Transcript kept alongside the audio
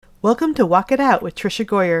Welcome to Walk It Out with Trisha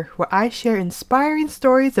Goyer, where I share inspiring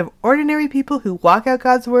stories of ordinary people who walk out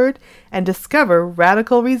God's Word and discover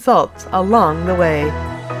radical results along the way.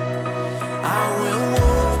 I will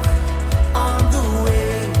walk on the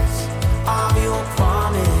ways of your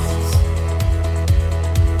promise.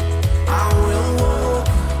 I will walk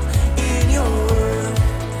in your word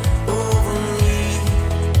over me.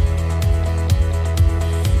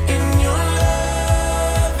 In your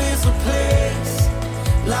love is a place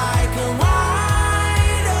like a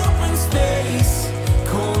wide open space.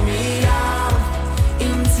 Call me out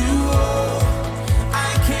into all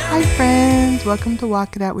I can. Hi friends, welcome to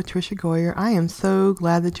Walk It Out with Trisha Goyer. I am so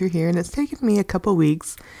glad that you're here, and it's taken me a couple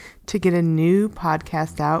weeks to get a new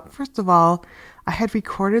podcast out. First of all, I had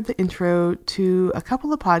recorded the intro to a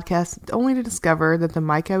couple of podcasts only to discover that the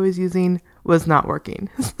mic I was using was not working.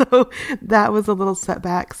 So that was a little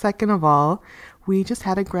setback. Second of all, we just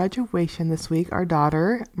had a graduation this week. Our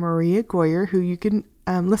daughter, Maria Goyer, who you can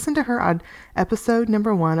listen to her on episode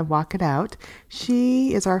number 1 of Walk It Out.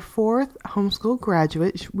 She is our 4th homeschool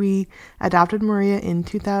graduate. We adopted Maria in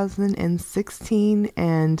 2016,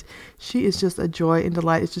 and she is just a joy and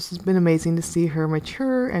delight. It's just been amazing to see her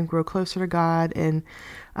mature and grow closer to God, and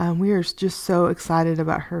we are just so excited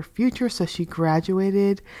about her future. So she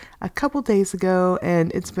graduated a couple days ago,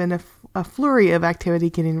 and it's been a flurry of activity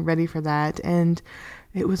getting ready for that. And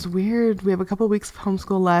it was weird. We have a couple weeks of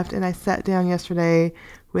homeschool left, and I sat down yesterday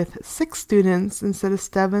with 6 students instead of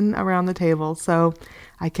 7 around the table. So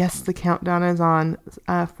I guess the countdown is on.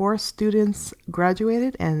 4 students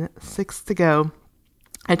graduated and 6 to go.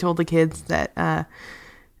 I told the kids that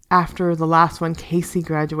after the last one, Casey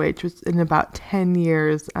graduates, which is in about 10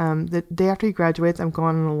 years. The day after he graduates, I'm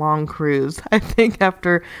going on a long cruise. I think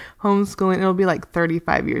after homeschooling, it'll be like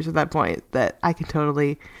 35 years at that point that I can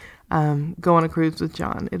totally go on a cruise with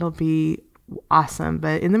John. It'll be awesome.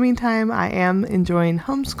 But in the meantime, I am enjoying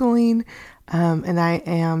homeschooling, and I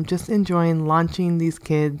am just enjoying launching these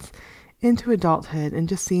kids into adulthood and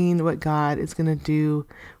just seeing what God is going to do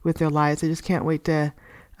with their lives. I just can't wait to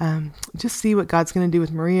just see what God's going to do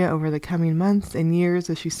with Maria over the coming months and years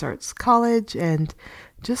as she starts college and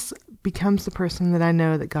just becomes the person that I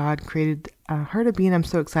know that God created her to be. And I'm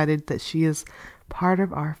so excited that she is part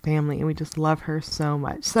of our family, and we just love her so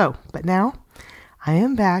much. So, but now I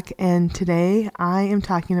am back, and today I am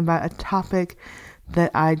talking about a topic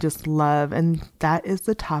that I just love, and that is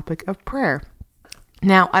the topic of prayer.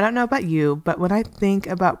 Now, I don't know about you, but when I think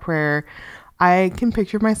about prayer, I can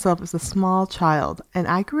picture myself as a small child, and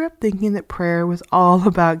I grew up thinking that prayer was all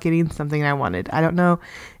about getting something I wanted. I don't know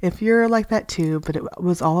if you're like that too, but it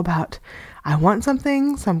was all about, I want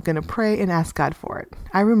something, so I'm going to pray and ask God for it.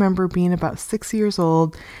 I remember being about 6 years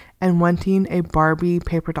old and wanting a Barbie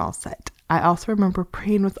paper doll set. I also remember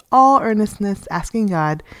praying with all earnestness, asking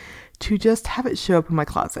God to just have it show up in my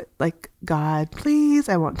closet. Like, God, please,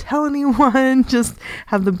 I won't tell anyone, just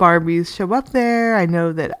have the Barbies show up there. I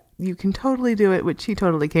know that you can totally do it, which he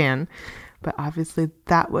totally can. But obviously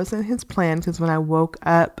that wasn't his plan, because when I woke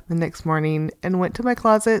up the next morning and went to my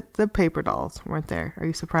closet, the paper dolls weren't there. Are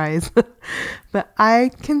you surprised? But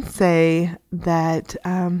I can say that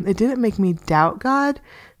it didn't make me doubt God,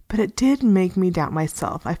 but it did make me doubt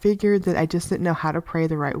myself. I figured that I just didn't know how to pray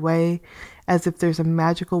the right way, as if there's a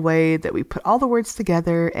magical way that we put all the words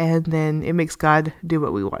together and then it makes God do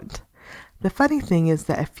what we want. The funny thing is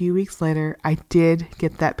that a few weeks later, I did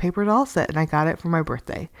get that paper doll set, and I got it for my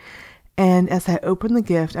birthday. And as I opened the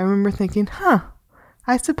gift, I remember thinking,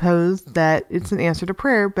 I suppose that it's an answer to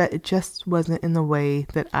prayer, but it just wasn't in the way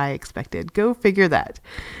that I expected. Go figure that.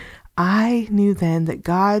 I knew then that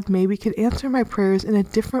God maybe could answer my prayers in a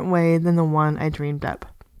different way than the one I dreamed up.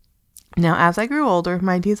 Now, as I grew older,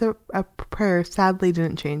 my ideas of prayer sadly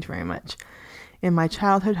didn't change very much. In my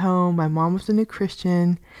childhood home, my mom was a new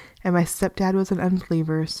Christian, and my stepdad was an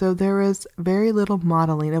unbeliever, so there was very little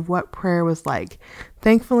modeling of what prayer was like.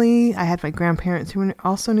 Thankfully, I had my grandparents who were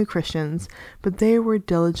also new Christians, but they were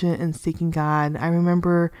diligent in seeking God. I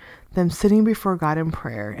remember them sitting before God in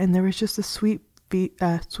prayer, and there was just a sweet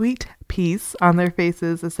peace on their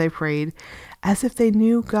faces as they prayed, as if they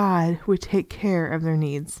knew God would take care of their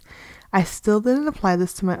needs. I still didn't apply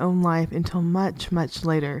this to my own life until much, much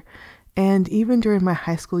later. And even during my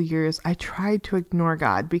high school years, I tried to ignore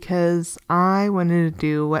God because I wanted to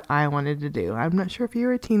do what I wanted to do. I'm not sure if you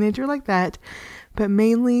were a teenager like that, but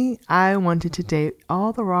mainly I wanted to date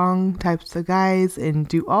all the wrong types of guys and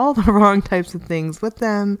do all the wrong types of things with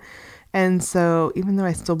them. And so even though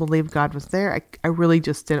I still believed God was there, I really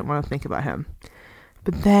just didn't want to think about him.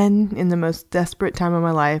 But then in the most desperate time of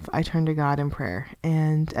my life, I turned to God in prayer.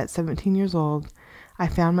 And at 17 years old, I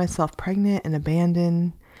found myself pregnant and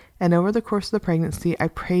abandoned. And over the course of the pregnancy, I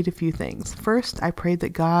prayed a few things. First, I prayed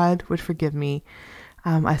that God would forgive me.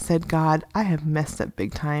 I said, God, I have messed up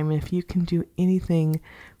big time. And if you can do anything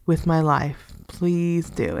with my life, please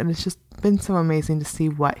do. And it's just been so amazing to see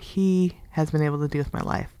what he has been able to do with my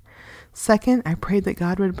life. Second, I prayed that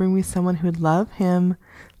God would bring me someone who would love him,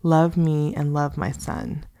 love me, and love my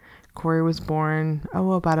son. Corey was born,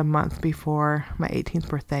 about a month before my 18th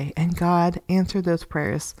birthday, and God answered those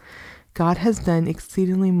prayers. God has done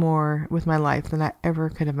exceedingly more with my life than I ever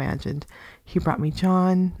could have imagined. He brought me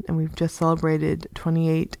John, and we've just celebrated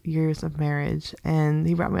 28 years of marriage, and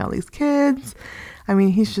he brought me all these kids. I mean,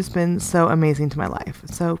 he's just been so amazing to my life.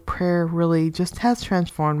 So prayer really just has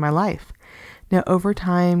transformed my life. Now, over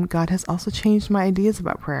time, God has also changed my ideas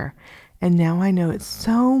about prayer. And now I know it's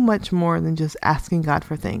so much more than just asking God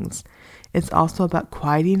for things. It's also about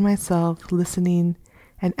quieting myself, listening,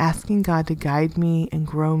 and asking God to guide me and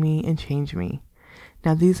grow me and change me.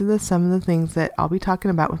 Now, these are some of the things that I'll be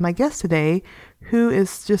talking about with my guest today, who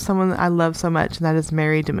is just someone that I love so much, and that is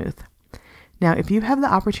Mary DeMuth. Now, if you have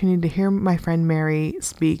the opportunity to hear my friend Mary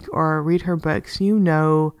speak or read her books, you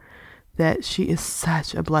know that she is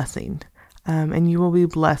such a blessing. And you will be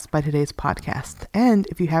blessed by today's podcast. And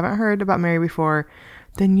if you haven't heard about Mary before,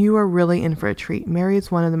 then you are really in for a treat. Mary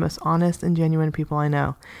is one of the most honest and genuine people I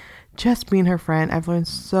know. Just being her friend, I've learned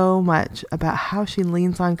so much about how she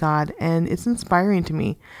leans on God, and it's inspiring to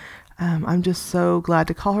me. I'm just so glad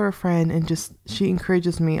to call her a friend, and she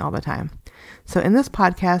encourages me all the time. So in this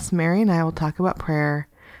podcast, Mary and I will talk about prayer,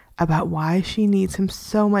 about why she needs him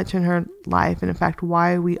so much in her life, and in fact,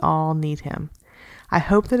 why we all need him. I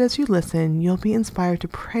hope that as you listen, you'll be inspired to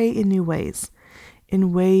pray in new ways,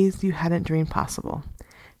 in ways you hadn't dreamed possible.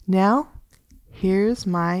 Now, here's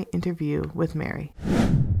my interview with Mary.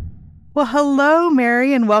 Well, hello,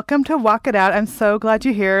 Mary, and welcome to Walk It Out. I'm so glad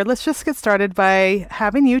you're here. Let's just get started by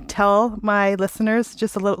having you tell my listeners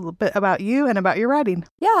just a little bit about you and about your writing.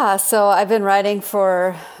 Yeah, so I've been writing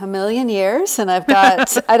for a million years, and I've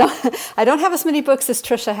got I don't have as many books as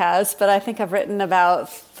Trisha has, but I think I've written about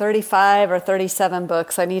 35 or 37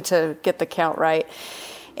 books. I need to get the count right.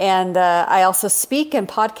 And I also speak and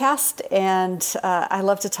podcast, and I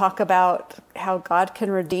love to talk about how God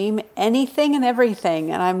can redeem anything and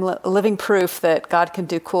everything. And I'm living proof that God can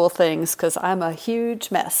do cool things because I'm a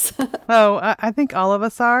huge mess. I think all of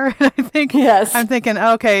us are. Yes. I'm thinking,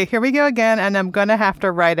 okay, here we go again, and I'm going to have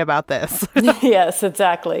to write about this. Yes,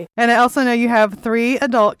 exactly. And I also know you have 3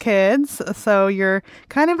 adult kids, so you're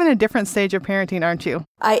kind of in a different stage of parenting, aren't you?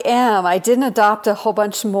 I am. I didn't adopt a whole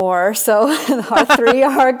bunch more, so our 3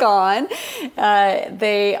 are gone.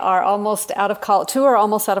 They are almost out of college. 2 are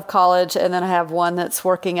almost out of college, and then I have one that's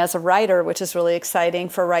working as a writer, which is really exciting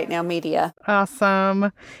for Right Now Media.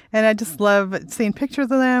 Awesome. And I just love seeing pictures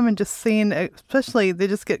of them and just seeing, especially they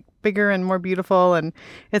just get bigger and more beautiful, and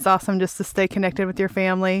it's awesome just to stay connected with your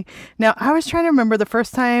family. Now, I was trying to remember the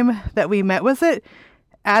first time that we met. Was it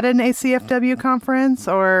at an ACFW conference,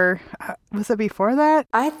 or was it before that?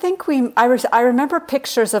 I think I remember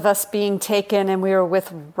pictures of us being taken, and we were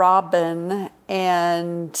with Robin,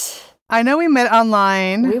 and I know we met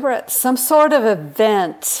online. We were at some sort of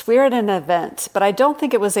event. We were at an event, but I don't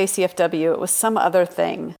think it was ACFW. It was some other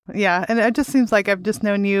thing. Yeah, and it just seems like I've just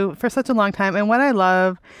known you for such a long time. And what I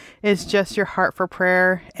love is just your heart for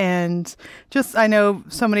prayer. And just, I know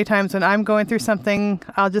so many times when I'm going through something,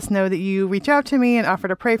 I'll just know that you reach out to me and offer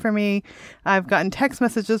to pray for me. I've gotten text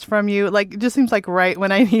messages from you. Like, it just seems like right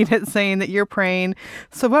when I need it, saying that you're praying.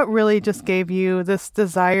 So what really just gave you this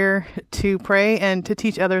desire to pray and to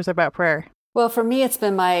teach others about prayer? Well, for me, it's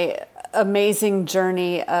been my amazing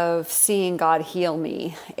journey of seeing God heal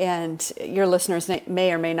me. And your listeners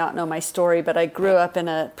may or may not know my story, but I grew up in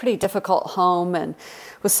a pretty difficult home and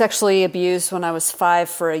was sexually abused when I was 5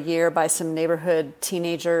 for a year by some neighborhood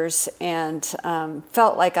teenagers, and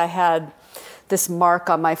felt like I had this mark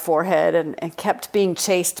on my forehead and kept being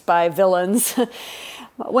chased by villains.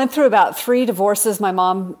 Went through about 3 divorces. My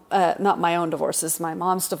mom, not my own divorces, my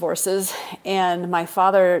mom's divorces. And my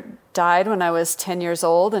father died when I was 10 years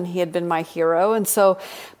old, and he had been my hero. And so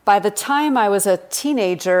by the time I was a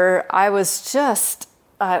teenager, I was just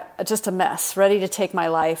a mess, ready to take my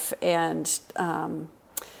life, and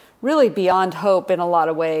really beyond hope in a lot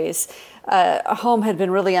of ways. Our home had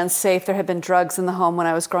been really unsafe. There had been drugs in the home when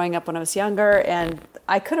I was growing up when I was younger, and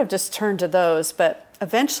I could have just turned to those. But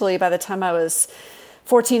eventually, by the time I was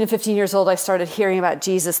 14 and 15 years old, I started hearing about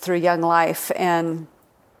Jesus through Young Life, and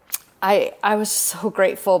I was so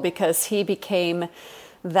grateful because he became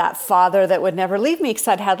that father that would never leave me, because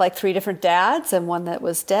I'd had like 3 different dads and one that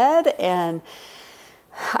was dead, and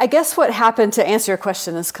I guess what happened, to answer your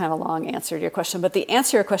question, this is kind of a long answer to your question, but the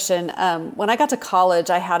answer to your question, when I got to college,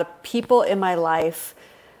 I had people in my life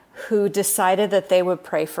who decided that they would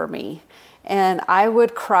pray for me. And I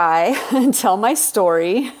would cry and tell my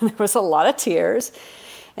story. There was a lot of tears.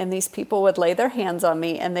 And these people would lay their hands on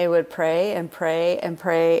me and they would pray and pray and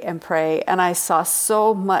pray and pray. And I saw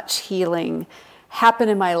so much healing happen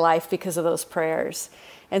in my life because of those prayers.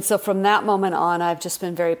 And so from that moment on, I've just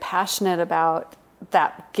been very passionate about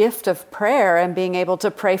that gift of prayer and being able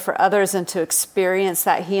to pray for others and to experience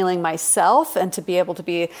that healing myself and to be able to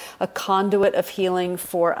be a conduit of healing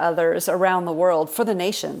for others around the world, for the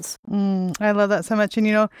nations. I love that so much. And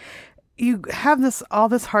you have all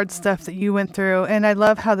this hard stuff that you went through. And I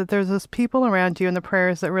love how that there's those people around you and the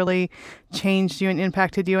prayers that changed you and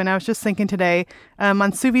impacted you. And I was just thinking today,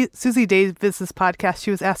 on Susie Davis's podcast,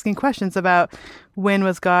 she was asking questions about when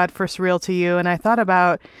was God first real to you? And I thought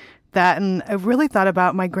about that. And I really thought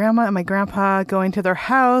about my grandma and my grandpa going to their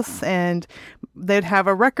house, and they'd have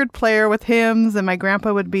a record player with hymns, and my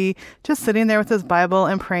grandpa would be just sitting there with his Bible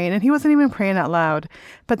and praying, and he wasn't even praying out loud.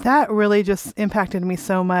 But that really just impacted me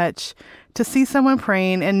so much, to see someone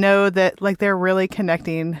praying and know that they're really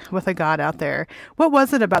connecting with a God out there. What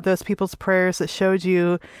was it about those people's prayers that showed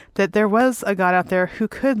you that there was a God out there who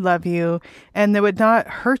could love you and that would not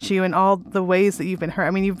hurt you in all the ways that you've been hurt?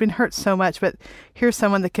 I mean, you've been hurt so much, but here's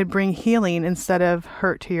someone that could bring healing instead of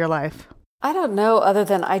hurt to your life. I don't know, other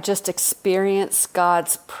than I just experienced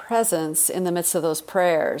God's presence in the midst of those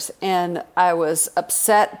prayers. And I was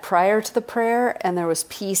upset prior to the prayer, and there was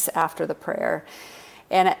peace after the prayer.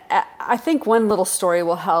 And I think one little story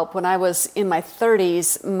will help. When I was in my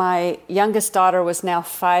 30s, my youngest daughter was now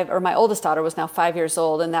 5, or my oldest daughter was now 5 years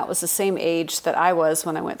old, and that was the same age that I was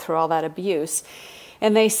when I went through all that abuse.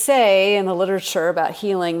 And they say in the literature about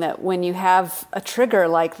healing that when you have a trigger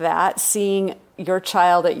like that, seeing your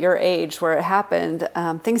child at your age where it happened,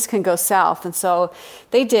 things can go south. And so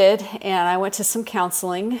they did, and I went to some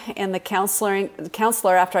counseling, and the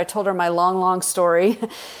counselor, after I told her my long story,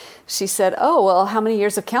 she said, "Oh, well, how many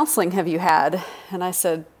years of counseling have you had?" And I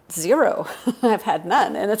said, 0. I've had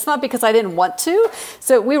none. And it's not because I didn't want to.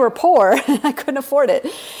 So we were poor and I couldn't afford it.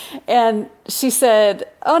 And she said,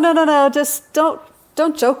 "Oh, no, just don't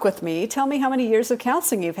joke with me. Tell me how many years of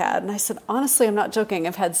counseling you've had." And I said, "Honestly, I'm not joking.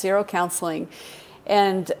 I've had 0 counseling."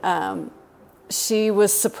 And she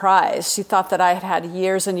was surprised. She thought that I had had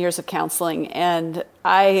years and years of counseling. And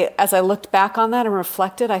as I looked back on that and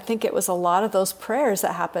reflected, I think it was a lot of those prayers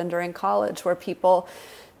that happened during college where people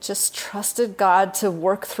just trusted God to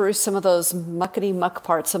work through some of those muckety-muck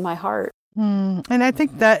parts of my heart. And I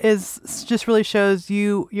think that just really shows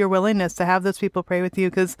your willingness to have those people pray with you,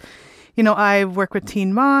 because I've worked with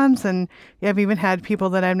teen moms, and I've even had people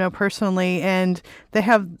that I know personally, and they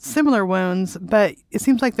have similar wounds, but it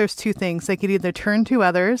seems like there's 2 things. They could either turn to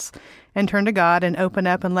others and turn to God and open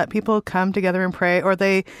up and let people come together and pray, or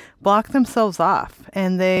they block themselves off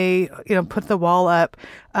and they, put the wall up.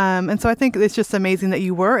 And so I think it's just amazing that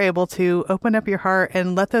you were able to open up your heart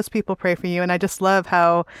and let those people pray for you. And I just love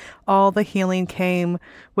how all the healing came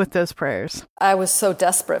with those prayers. I was so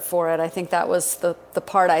desperate for it. I think that was the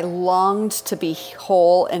part. I longed to be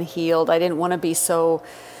whole and healed. I didn't want to be so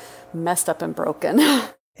messed up and broken.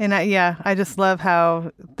 And I just love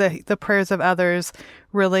how the prayers of others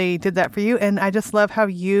really did that for you. And I just love how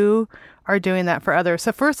you are doing that for others.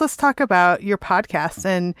 So first, let's talk about your podcast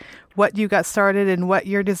and what you got started and what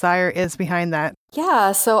your desire is behind that.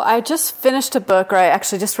 Yeah, so I just finished a book, or I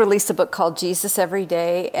actually just released a book called Jesus Every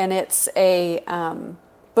Day. And it's a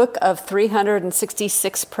book of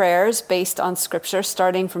 366 prayers based on scripture,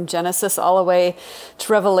 starting from Genesis all the way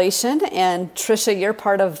to Revelation. And Trisha, you're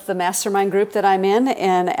part of the mastermind group that I'm in.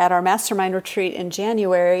 And at our mastermind retreat in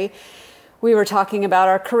January, we were talking about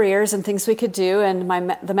our careers and things we could do. And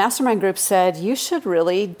the mastermind group said, "You should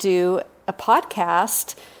really do a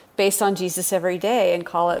podcast based on Jesus Every Day and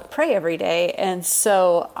call it Pray Every Day." And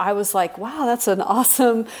so I was like, wow, that's an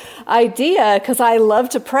awesome idea, because I love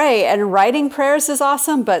to pray, and writing prayers is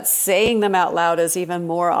awesome, but saying them out loud is even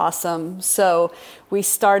more awesome. So I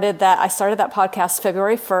started that podcast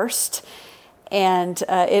February 1st, and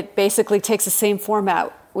it basically takes the same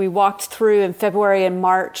format. We walked through in February and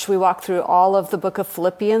March, we walked through all of the book of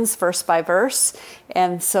Philippians verse by verse.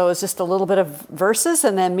 And so it's just a little bit of verses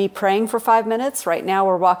and then me praying for 5 minutes. Right now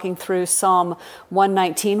we're walking through Psalm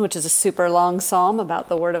 119, which is a super long psalm about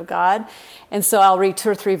the Word of God. And so I'll read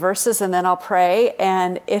 2 or 3 verses and then I'll pray.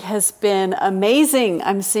 And it has been amazing.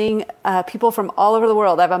 I'm seeing people from all over the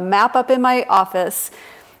world. I have a map up in my office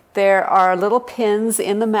there are little pins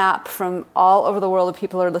in the map from all over the world of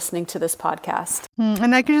people who are listening to this podcast.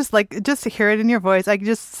 And I could just to hear it in your voice, I could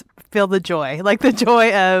just feel the joy, like the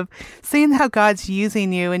joy of seeing how God's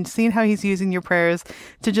using you and seeing how he's using your prayers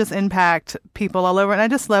to just impact people all over. And I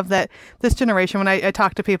just love that this generation, when I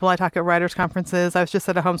talk to people, I talk at writers' conferences. I was just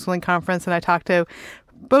at a homeschooling conference and I talked to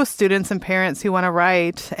both students and parents who want to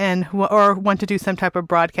write or want to do some type of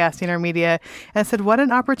broadcasting or media. And I said, what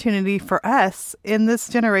an opportunity for us in this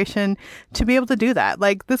generation to be able to do that.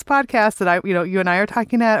 Like this podcast that you and I are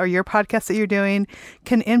talking at, or your podcast that you're doing,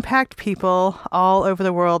 can impact people all over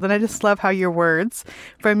the world. And I just love how your words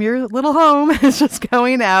from your little home is just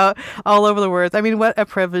going out all over the world. I mean, what a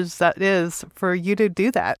privilege that is for you to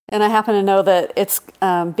do that. And I happen to know that it's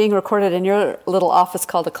being recorded in your little office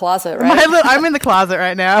called a closet, right? I'm in the closet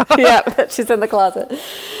right now. Yeah, she's in the closet.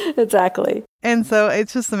 Exactly. And so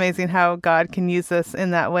it's just amazing how God can use us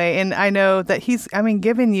in that way. And I know that he's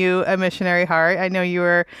given you a missionary heart. I know you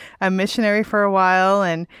were a missionary for a while,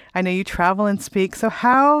 and I know you travel and speak. So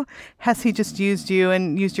how has he just used you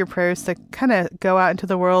and used your prayers to kind of go out into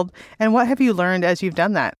the world? And what have you learned as you've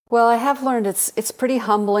done that? Well, I have learned it's pretty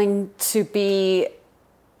humbling to be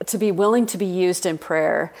willing to be used in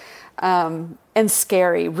prayer. And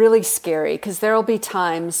scary, really scary, because there will be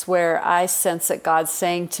times where I sense that God's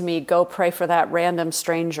saying to me, go pray for that random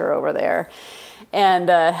stranger over there. And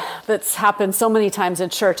that's happened so many times in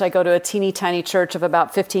church. I go to a teeny tiny church of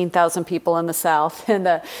about 15,000 people in the South.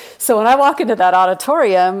 And so when I walk into that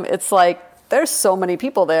auditorium, it's like there's so many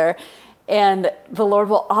people there. And the Lord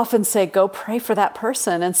will often say, go pray for that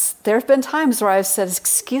person. And there have been times where I've said,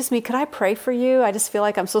 excuse me, could I pray for you? I just feel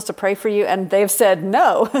like I'm supposed to pray for you. And they've said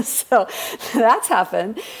no. So that's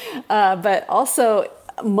happened. But also,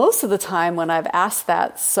 most of the time when I've asked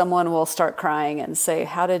that, someone will start crying and say,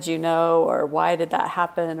 how did you know? Or why did that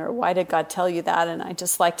happen? Or why did God tell you that? And I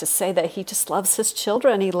just like to say that he just loves his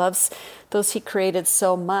children. He loves those he created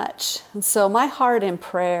so much. And so my heart in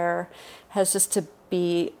prayer has just to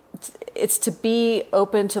be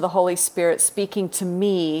open to the Holy Spirit speaking to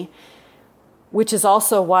me, which is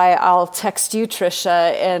also why I'll text you,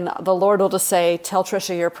 Trisha, and the Lord will just say, tell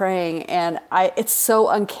Trisha you're praying. And it's so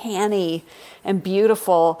uncanny and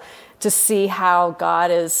beautiful to see how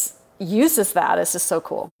God uses that. It's just so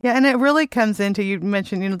cool. Yeah, and it really comes into, you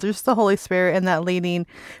mentioned, just the Holy Spirit and that leading,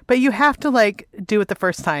 but you have to do it the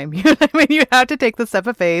first time. You know what I mean? You have to take the step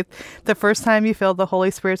of faith the first time you feel the Holy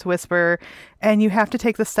Spirit's whisper, and you have to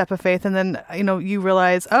take the step of faith, and then, you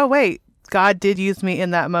realize, oh, wait, God did use me in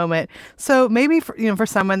that moment. So maybe for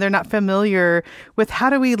someone, they're not familiar with how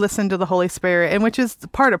do we listen to the Holy Spirit, and which is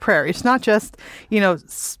part of prayer. It's not just,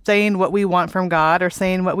 saying what we want from God or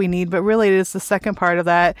saying what we need, but really it is the second part of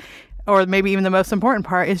that. Or maybe even the most important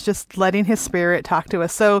part is just letting his Spirit talk to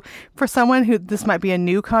us. So for someone who this might be a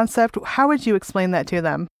new concept, how would you explain that to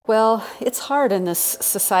them? Well, it's hard in this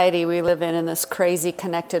society we live in this crazy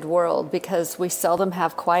connected world, because we seldom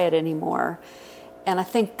have quiet anymore. And I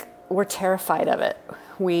think we're terrified of it.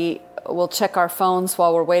 We will check our phones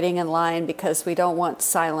while we're waiting in line because we don't want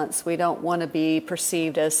silence. We don't want to be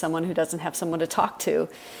perceived as someone who doesn't have someone to talk to.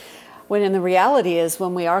 When in the reality is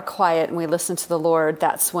when we are quiet and we listen to the Lord,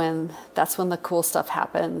 that's when the cool stuff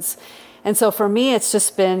happens. And so for me, it's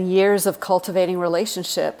just been years of cultivating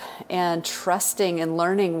relationship and trusting and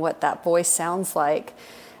learning what that voice sounds like.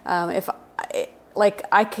 If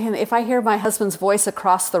I hear my husband's voice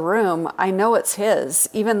across the room, I know it's his,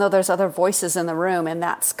 even though there's other voices in the room. And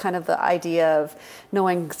that's kind of the idea of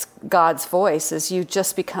knowing God's voice, is you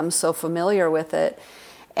just become so familiar with it.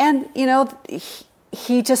 And,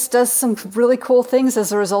 he just does some really cool things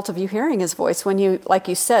as a result of you hearing his voice. When you, like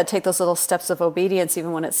you said, take those little steps of obedience,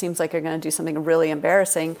 even when it seems like you're going to do something really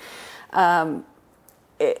embarrassing,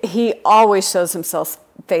 he always shows himself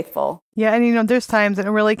faithful. Yeah, and there's times, and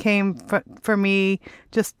it really came for me,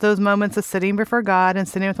 just those moments of sitting before God and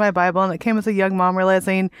sitting with my Bible, and it came as a young mom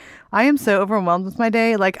realizing I am so overwhelmed with my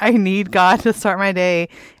day, I need God to start my day.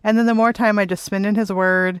 And then the more time I just spend in his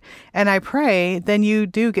word and I pray, then you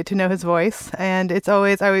do get to know his voice. And it's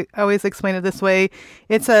always, I always explain it this way,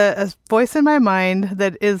 it's a voice in my mind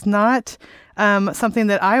that is not something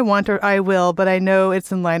that I want or I will, but I know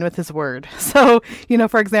it's in line with his word. So,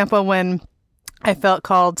 for example, when I felt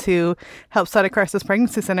called to help start a crisis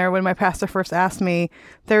pregnancy center, when my pastor first asked me,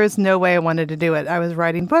 there was no way I wanted to do it. I was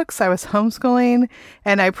writing books, I was homeschooling,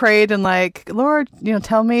 and I prayed and Lord,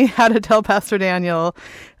 tell me how to tell Pastor Daniel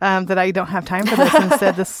that I don't have time for this.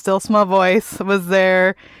 Instead, this still small voice was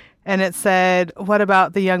there And it said, what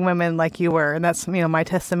about the young women like you were? And that's, my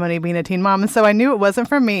testimony being a teen mom. And so I knew it wasn't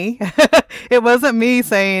from me. It wasn't me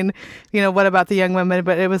saying, what about the young women?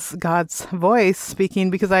 But it was God's voice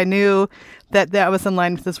speaking, because I knew that was in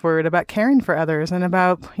line with His word about caring for others and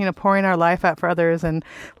about, pouring our life out for others and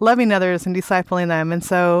loving others and discipling them. And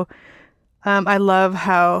so I love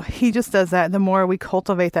how He just does that. The more we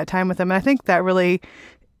cultivate that time with Him. And I think that really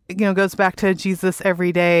goes back to Jesus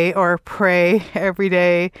every day, or pray every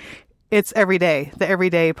day. It's every day, the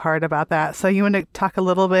everyday part about that. So you want to talk a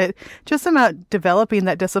little bit just about developing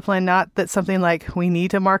that discipline, not that something like we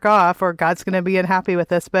need to mark off or God's going to be unhappy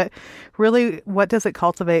with us, but really, what does it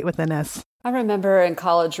cultivate within us? I remember in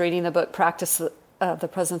college reading the book Practice of the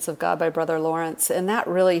Presence of God by Brother Lawrence, and that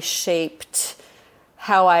really shaped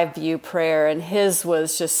how I view prayer. And his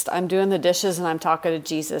was just, I'm doing the dishes and I'm talking to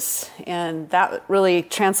Jesus. And that really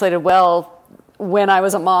translated well when I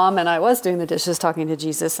was a mom and I was doing the dishes, talking to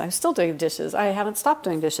Jesus. I'm still doing dishes. I haven't stopped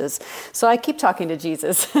doing dishes. So I keep talking to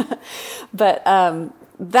Jesus. But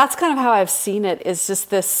that's kind of how I've seen it, is just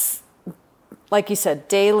this, like you said,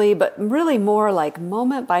 daily, but really more like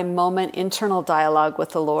moment by moment internal dialogue with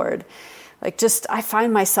the Lord. Like I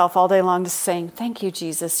find myself all day long just saying, thank you,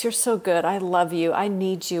 Jesus. You're so good. I love you. I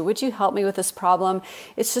need you. Would you help me with this problem?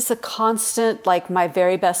 It's just a constant, like my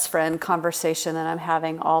very best friend conversation that I'm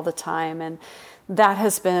having all the time. And that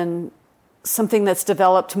has been something that's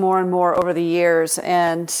developed more and more over the years.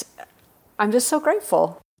 And I'm just so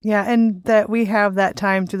grateful. Yeah, and that we have that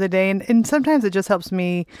time through the day. And sometimes it just helps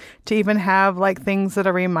me to even have like things that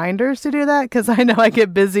are reminders to do that, because I know I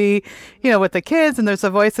get busy, with the kids and there's the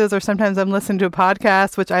voices, or sometimes I'm listening to a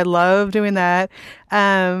podcast, which I love doing that.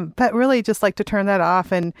 But really just like to turn that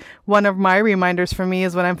off. And one of my reminders for me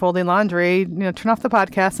is when I'm folding laundry, turn off the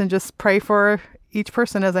podcast and just pray for each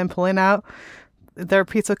person as I'm pulling out their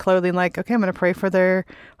piece of clothing. Like, okay, I'm going to pray for their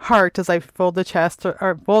heart as I fold the chest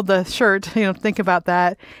or fold the shirt, think about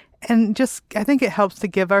that. And just, I think it helps to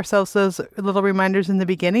give ourselves those little reminders in the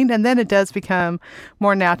beginning. And then it does become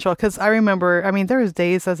more natural. Because I remember, there was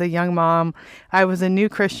days as a young mom, I was a new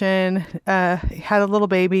Christian, had a little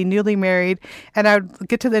baby, newly married. And I would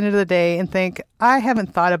get to the end of the day and think, I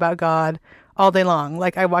haven't thought about God all day long.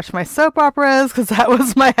 Like I watched my soap operas because that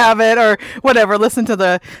was my habit, or whatever, listen to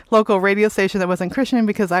the local radio station that wasn't Christian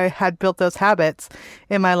because I had built those habits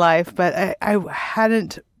in my life. But I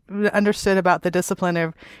hadn't understood about the discipline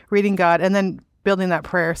of reading God and then building that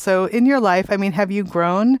prayer. So in your life, have you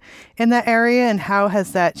grown in that area, and how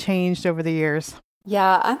has that changed over the years?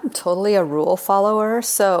 Yeah, I'm totally a rule follower.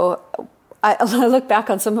 So I look back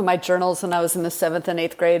on some of my journals when I was in the 7th and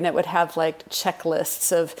 8th grade, and it would have like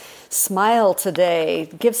checklists of smile today,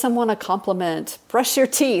 give someone a compliment, brush your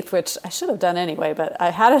teeth, which I should have done anyway, but I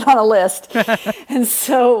had it on a list. And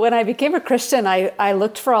so when I became a Christian, I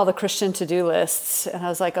looked for all the Christian to-do lists, and I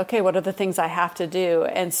was like, okay, what are the things I have to do?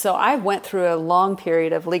 And so I went through a long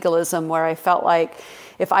period of legalism where I felt like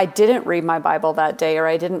if I didn't read my Bible that day, or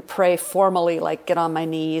I didn't pray formally, like get on my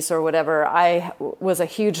knees or whatever, I was a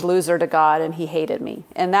huge loser to God and He hated me.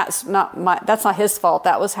 And that's not His fault.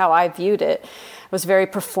 That was how I viewed it. It was very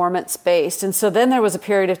performance based. And so then there was a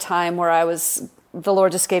period of time where the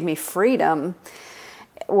Lord just gave me freedom,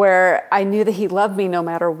 where I knew that He loved me no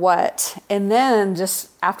matter what. And then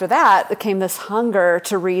just after that came this hunger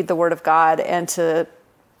to read the Word of God and to,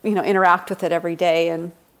 interact with it every day.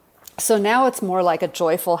 And so now it's more like a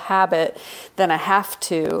joyful habit than a have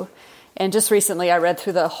to. And just recently I read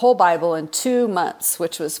through the whole Bible in 2 months,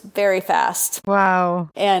 which was very fast. Wow.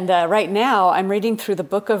 And right now I'm reading through the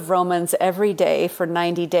book of Romans every day for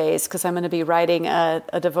 90 days because I'm going to be writing a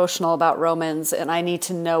devotional about Romans, and I need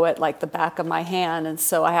to know it like the back of my hand. And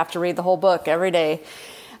so I have to read the whole book every day.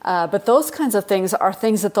 But those kinds of things are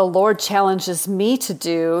things that the Lord challenges me to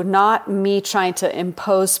do, not me trying to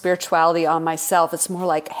impose spirituality on myself. It's more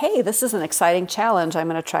like, hey, this is an exciting challenge I'm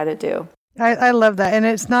going to try to do. I love that. And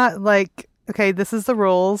it's not like, okay, this is the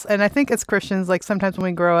rules. And I think as Christians, like sometimes when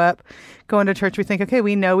we grow up going to church, we think, okay,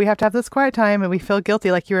 we know we have to have this quiet time, and we feel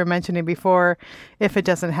guilty, like you were mentioning before, if it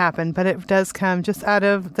doesn't happen. But it does come just out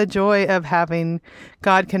of the joy of having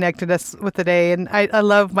God connected us with the day. And I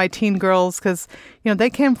love my teen girls because, they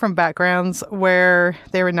came from backgrounds where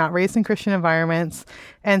they were not raised in Christian environments.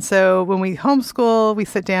 And so when we homeschool, we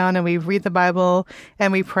sit down and we read the Bible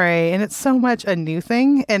and we pray, and it's so much a new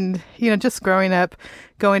thing. And, just growing up,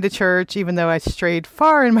 going to church, even though I strayed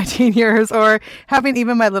far in my teen years, or having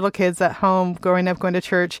even my little kids at home growing up going to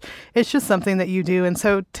church, it's just something that you do. And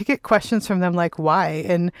so to get questions from them like why,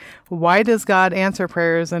 and why does God answer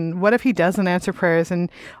prayers, and what if He doesn't answer prayers,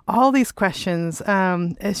 and all these questions,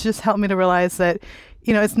 it's just helped me to realize that,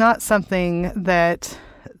 it's not something that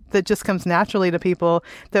that just comes naturally to people,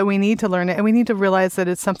 that we need to learn it. And we need to realize that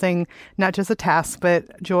it's something, not just a task,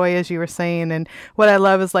 but joy, as you were saying. And what I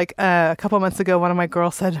love is like a couple months ago, one of my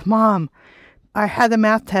girls said, Mom, I had the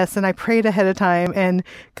math test and I prayed ahead of time and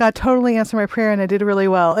God totally answered my prayer and I did really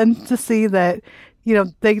well. And to see that,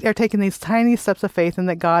 they are taking these tiny steps of faith and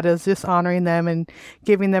that God is just honoring them and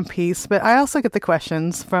giving them peace. But I also get the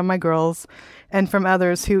questions from my girls and from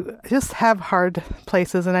others who just have hard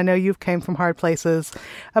places. And I know you've came from hard places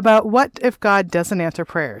about what if God doesn't answer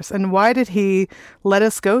prayers and why did he let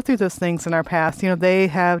us go through those things in our past? They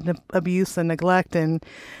have abuse and neglect and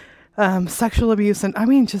sexual abuse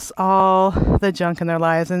and just all the junk in their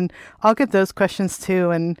lives. And I'll get those questions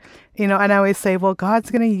too. And, and I always say, well, God's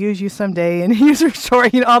going to use you someday and use your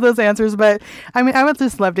story, all those answers. But I would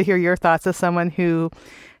just love to hear your thoughts as someone who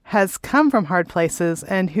has come from hard places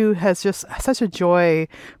and who has just such a joy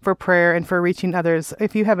for prayer and for reaching others.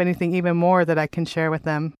 If you have anything even more that I can share with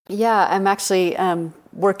them. Yeah, I'm actually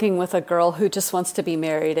working with a girl who just wants to be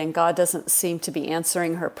married and God doesn't seem to be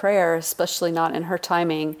answering her prayer, especially not in her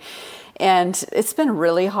timing. And it's been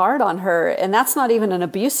really hard on her. And that's not even an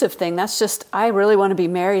abusive thing. That's just, I really want to be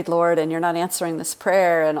married, Lord, and you're not answering this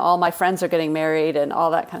prayer. And all my friends are getting married and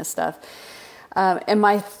all that kind of stuff. And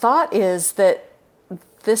my thought is that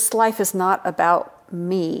this life is not about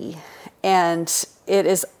me. And it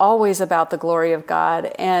is always about the glory of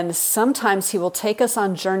God. And sometimes he will take us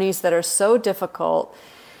on journeys that are so difficult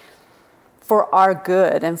for our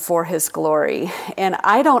good and for his glory. And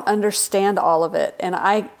I don't understand all of it. And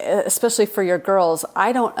especially for your girls,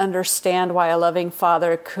 I don't understand why a loving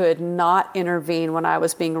father could not intervene when I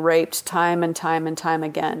was being raped time and time and time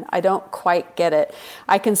again. I don't quite get it.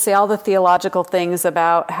 I can say all the theological things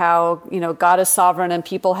about how, God is sovereign and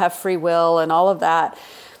people have free will and all of that.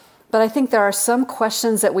 But I think there are some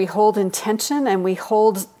questions that we hold in tension and we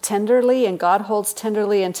hold tenderly and God holds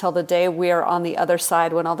tenderly until the day we are on the other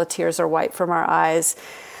side when all the tears are wiped from our eyes.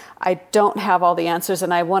 I don't have all the answers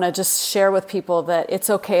and I want to just share with people that it's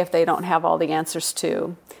okay if they don't have all the answers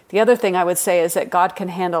too. The other thing I would say is that God can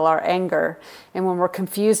handle our anger. And when we're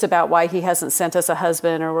confused about why he hasn't sent us a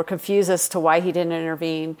husband or we're confused as to why he didn't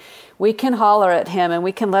intervene, we can holler at him and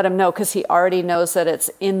we can let him know because he already knows that it's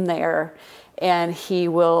in there. And he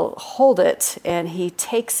will hold it and he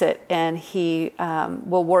takes it and he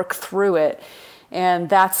will work through it.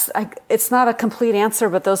 And it's not a complete answer,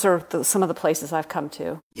 but those are some of the places I've come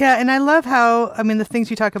to. Yeah. And I love how, the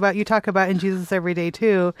things you talk about in Jesus every day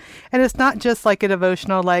too. And it's not just like a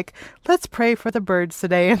devotional, like, let's pray for the birds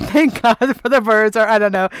today and thank God for the birds. Or I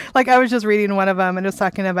don't know, like I was just reading one of them and it was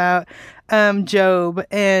talking about Job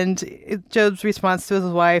and Job's response to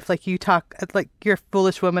his wife, like you're a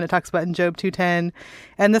foolish woman. It talks about in Job 2:10.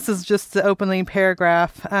 And this is just the opening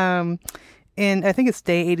paragraph. In, I think it's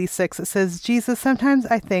day 86, it says, Jesus, sometimes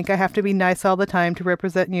I think I have to be nice all the time to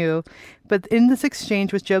represent you. But in this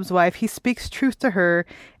exchange with Job's wife, he speaks truth to her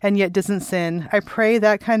and yet doesn't sin. I pray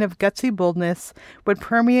that kind of gutsy boldness would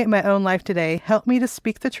permeate my own life today. Help me to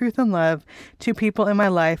speak the truth in love to people in my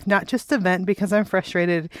life, not just to vent because I'm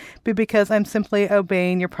frustrated, but because I'm simply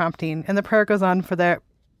obeying your prompting. And the prayer goes on for that.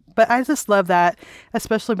 But I just love that,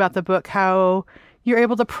 especially about the book, how you're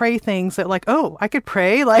able to pray things that like, oh, I could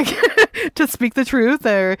pray like to speak the truth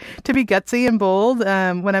or to be gutsy and bold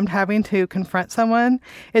when I'm having to confront someone.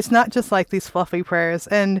 It's not just like these fluffy prayers.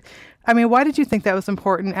 And why did you think that was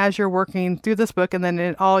important as you're working through this book and then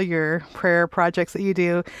in all your prayer projects that you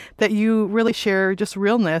do, that you really share just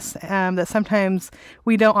realness that sometimes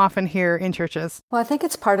we don't often hear in churches? Well, I think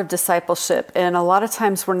it's part of discipleship. And a lot of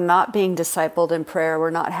times we're not being discipled in prayer.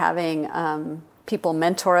 We're not having people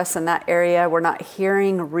mentor us in that area. We're not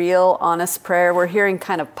hearing real, honest prayer. We're hearing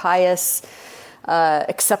kind of pious,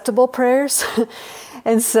 acceptable prayers.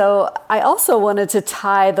 And so I also wanted to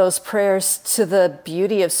tie those prayers to the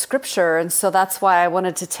beauty of Scripture. And so that's why I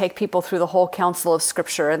wanted to take people through the whole counsel of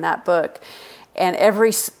Scripture in that book. And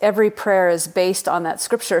every prayer is based on that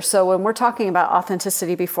Scripture. So when we're talking about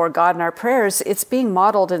authenticity before God in our prayers, it's being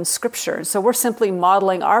modeled in Scripture. And so we're simply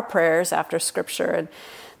modeling our prayers after Scripture. And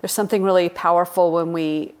there's something really powerful when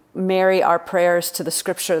we marry our prayers to the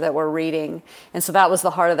Scripture that we're reading. And so that was the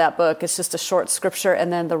heart of that book. It's just a short Scripture.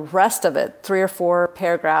 And then the rest of it, 3 or 4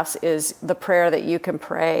 paragraphs, is the prayer that you can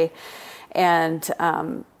pray. And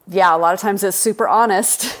a lot of times it's super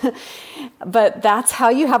honest, but that's how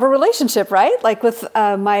you have a relationship, right? Like with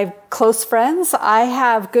my close friends, I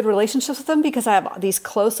have good relationships with them because I have these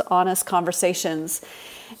close, honest conversations.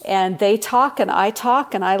 And they talk and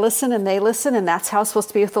I listen and they listen. And that's how it's supposed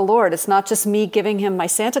to be with the Lord. It's not just me giving him my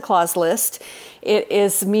Santa Claus list. It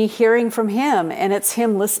is me hearing from him, and it's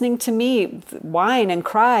him listening to me whine and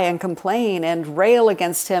cry and complain and rail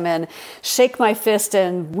against him and shake my fist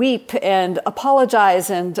and weep and apologize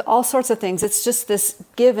and all sorts of things. It's just this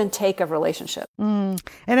give and take of relationship. And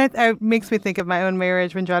it makes me think of my own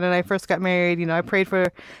marriage. When John and I first got married, I prayed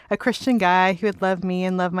for a Christian guy who would love me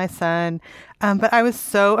and love my son. But I was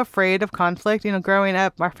so afraid of conflict. Growing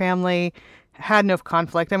up, our family had no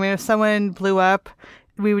conflict. I mean, if someone blew up,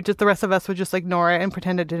 the rest of us would just ignore it and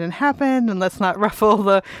pretend it didn't happen, and let's not ruffle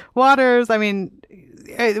the waters. I mean,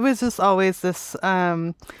 it was just always this,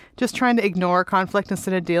 just trying to ignore conflict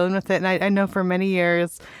instead of dealing with it. And I know for many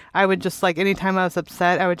years, I would just anytime I was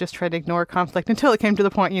upset, I would just try to ignore conflict until it came to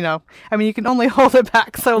the point, I mean, you can only hold it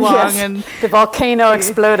back so long. Yes, and the volcano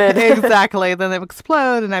exploded. Exactly. Then it would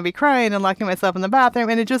explode and I'd be crying and locking myself in the bathroom,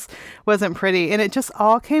 and it just wasn't pretty. And it just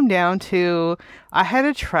all came down to, I had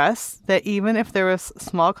to trust that even if there was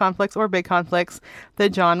small conflicts or big conflicts, that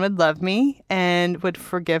John would love me and would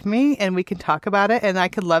forgive me, and we could talk about it, and I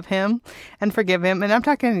could love him and forgive him. And I'm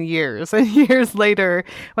talking years and years later,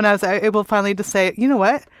 when I was able finally to say, you know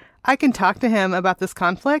what? I can talk to him about this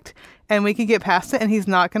conflict and we can get past it, and he's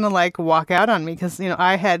not going to walk out on me, because,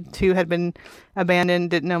 I had been abandoned,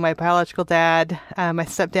 didn't know my biological dad. My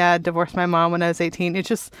stepdad divorced my mom when I was 18. It's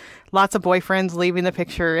just lots of boyfriends leaving the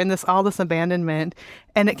picture and all this abandonment.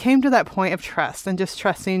 And it came to that point of trust and just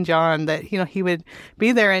trusting John that, he would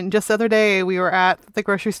be there. And just the other day we were at the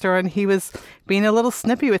grocery store and he was being a little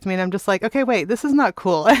snippy with me, and I'm just like, okay, wait, this is not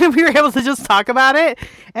cool. And we were able to just talk about it,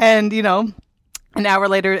 and, an hour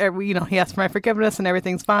later, he asked for my forgiveness and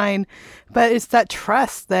everything's fine. But it's that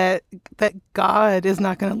trust that God is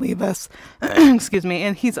not going to leave us, excuse me,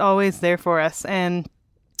 and he's always there for us. And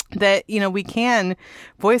that, we can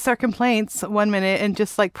voice our complaints one minute and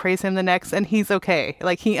just praise him the next, and he's okay.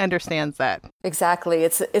 He understands that. Exactly.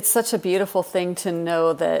 It's such a beautiful thing to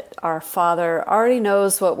know that our Father already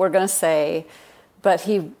knows what we're going to say, but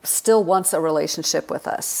he still wants a relationship with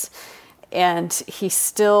us. And he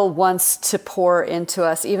still wants to pour into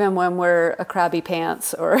us, even when we're a crabby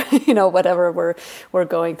pants or, whatever we're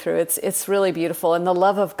going through. It's really beautiful. And the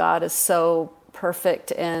love of God is so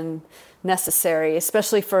perfect and necessary,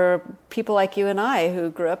 especially for people like you and I who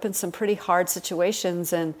grew up in some pretty hard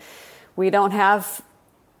situations, and we don't have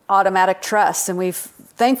automatic trust. And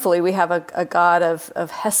thankfully we have a God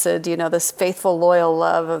of Hesed, this faithful, loyal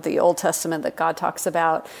love of the Old Testament that God talks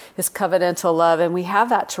about, his covenantal love. And we have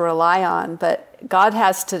that to rely on, but God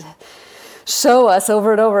has to show us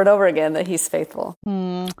over and over and over again that he's faithful.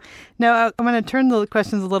 Now, I'm going to turn the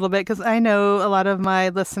questions a little bit, because I know a lot of my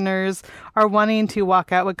listeners are wanting to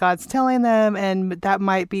walk out what God's telling them, and that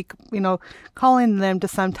might be, calling them to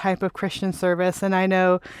some type of Christian service. And I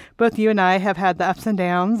know both you and I have had the ups and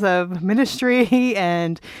downs of ministry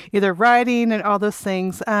and either writing and all those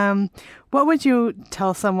things. What would you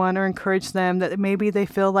tell someone or encourage them that maybe they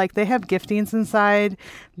feel like they have giftings inside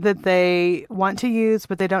that they want to use,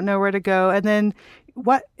 but they don't know where to go? And then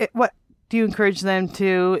what do you encourage them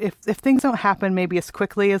to, if things don't happen maybe as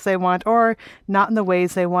quickly as they want or not in the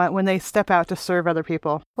ways they want, when they step out to serve other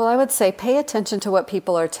people? Well, I would say pay attention to what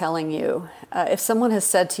people are telling you. If someone has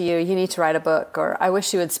said to you, you need to write a book, or I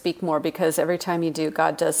wish you would speak more because every time you do,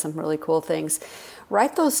 God does some really cool things.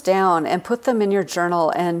 Write those down and put them in your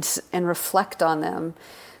journal and reflect on them.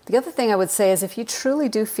 The other thing I would say is, if you truly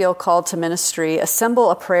do feel called to ministry, assemble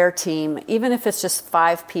a prayer team, even if it's just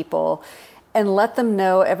 5 people, and let them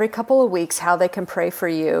know every couple of weeks how they can pray for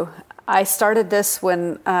you. I started this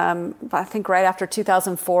when, I think right after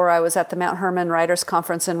 2004, I was at the Mount Hermon Writers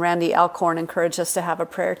Conference, and Randy Alcorn encouraged us to have a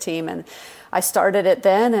prayer team. And I started it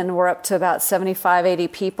then, and we're up to about 75, 80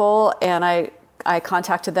 people, and I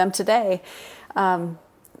contacted them today.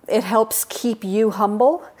 It helps keep you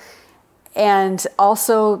humble, and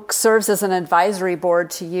also serves as an advisory board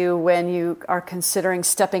to you when you are considering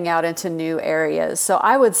stepping out into new areas. So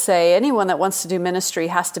I would say anyone that wants to do ministry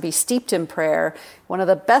has to be steeped in prayer. One of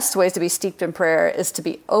the best ways to be steeped in prayer is to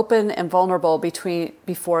be open and vulnerable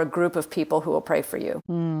before a group of people who will pray for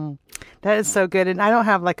you. That is so good. And I don't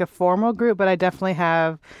have a formal group, but I definitely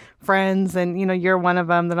have friends, and you're one of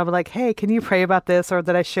them that I'll be like, hey, can you pray about this? Or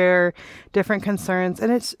that I share different concerns.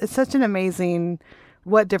 And it's such an amazing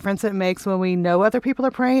what difference it makes when we know other people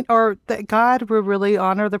are praying, or that God will really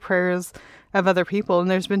honor the prayers of other people. And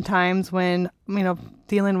there's been times when,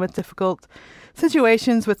 dealing with difficult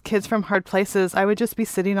situations with kids from hard places, I would just be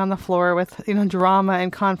sitting on the floor with, drama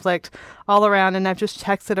and conflict all around. And I've just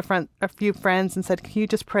texted a few friends and said, can you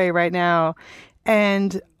just pray right now?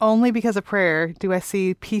 And only because of prayer do I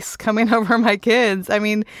see peace coming over my kids. I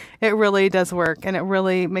mean, it really does work, and it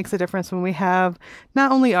really makes a difference when we have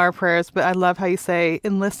not only our prayers, but I love how you say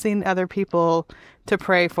enlisting other people to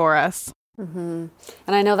pray for us. And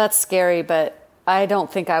I know that's scary, but I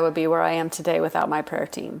don't think I would be where I am today without my prayer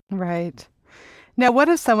team. Right. Now, what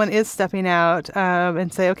if someone is stepping out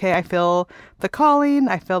and say, okay, I feel the calling,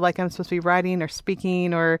 I feel like I'm supposed to be writing or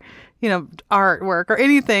speaking or, artwork or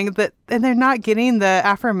anything and they're not getting the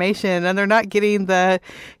affirmation and they're not getting the,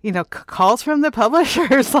 calls from the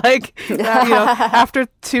publishers, like, after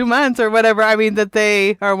 2 months or whatever, that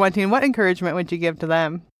they are wanting. What encouragement would you give to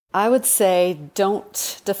them? I would say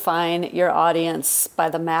don't define your audience by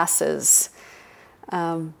the masses.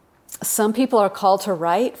 Some people are called to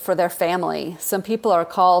write for their family. Some people are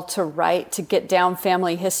called to write to get down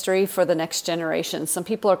family history for the next generation. Some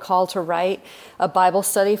people are called to write a Bible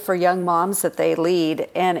study for young moms that they lead.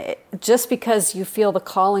 And just because you feel the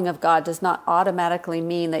calling of God does not automatically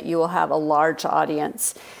mean that you will have a large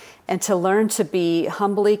audience. And to learn to be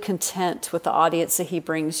humbly content with the audience that he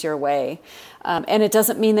brings your way. And it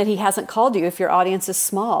doesn't mean that he hasn't called you if your audience is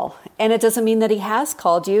small. And it doesn't mean that he has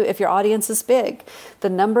called you if your audience is big. The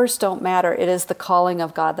numbers don't matter. It is the calling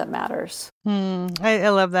of God that matters. I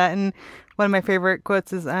love that. And one of my favorite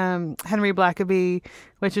quotes is Henry Blackaby,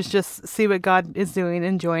 which is just see what God is doing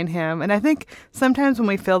and join him. And I think sometimes when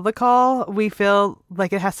we feel the call, we feel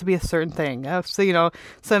like it has to be a certain thing.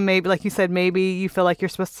 So maybe, like you said, maybe you feel like you're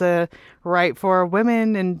supposed to write for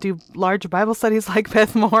women and do large Bible studies like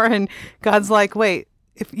Beth Moore. And God's like, wait,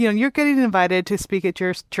 if you're getting invited to speak at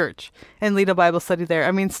your church and lead a Bible study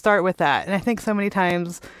there, start with that. And I think so many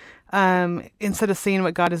times, instead of seeing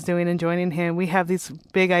what God is doing and joining him, we have these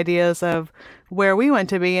big ideas of where we want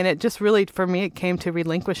to be. And it just really, for me, it came to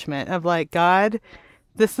relinquishment of like, God,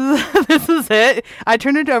 this is this is it. I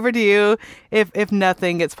turn it over to you if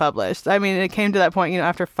nothing gets published. It came to that point,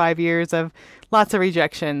 after 5 years of lots of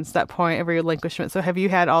rejections, that point of relinquishment. So have you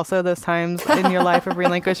had also those times in your life of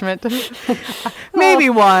relinquishment? Maybe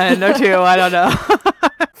one or two, I don't know.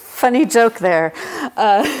 Funny joke there.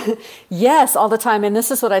 Yes, all the time. And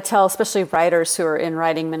this is what I tell, especially writers who are in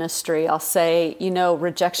writing ministry. I'll say,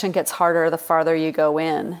 rejection gets harder the farther you go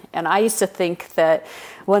in. And I used to think that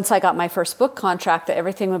once I got my first book contract, that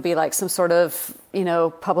everything would be like some sort of,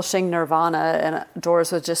 publishing nirvana and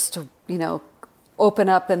doors would just, open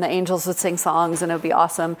up and the angels would sing songs and it would be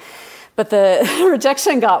awesome. But the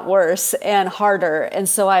rejection got worse and harder. And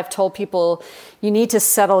so I've told people, you need to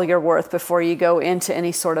settle your worth before you go into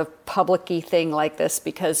any sort of public-y thing like this,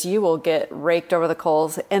 because you will get raked over the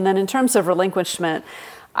coals. And then in terms of relinquishment,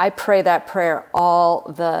 I pray that prayer all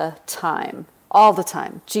the time. All the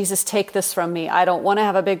time. Jesus, take this from me. I don't want to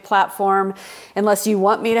have a big platform unless you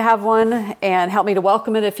want me to have one, and help me to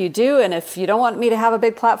welcome it if you do. And if you don't want me to have a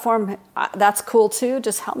big platform, that's cool too.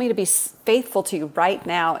 Just help me to be faithful to you right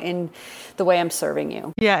now in the way I'm serving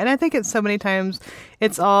you. Yeah. And I think it's so many times we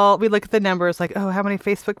look at the numbers like, oh, how many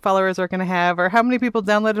Facebook followers are going to have, or how many people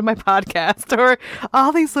downloaded my podcast, or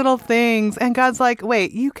all these little things. And God's like,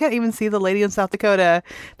 wait, you can't even see the lady in South Dakota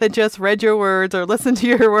that just read your words or listened to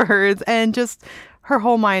your words, and just her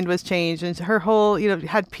whole mind was changed and her whole,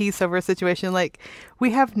 had peace over a situation. Like,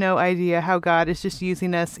 we have no idea how God is just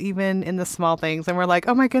using us even in the small things. And we're like,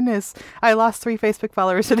 oh my goodness, I lost 3 Facebook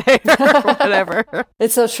followers today or whatever.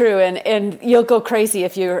 It's so true. And you'll go crazy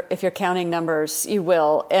if you're counting numbers. You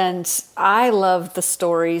will. And I love the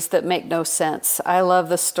stories that make no sense. I love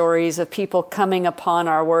the stories of people coming upon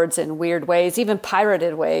our words in weird ways, even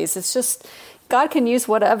pirated ways. It's just, God can use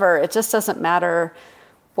whatever. It just doesn't matter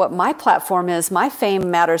what my platform is. My fame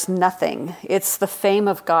matters nothing. It's the fame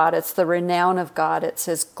of God. It's the renown of God. It's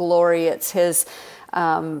his glory. It's his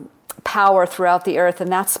power throughout the earth.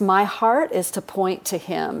 And that's my heart, is to point to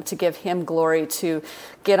him, to give him glory, to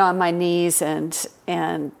get on my knees and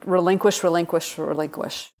relinquish.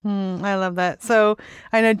 I love that. So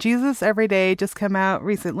I know Jesus Every Day just come out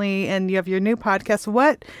recently, and you have your new podcast.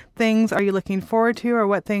 What things are you looking forward to, or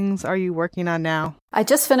what things are you working on now? I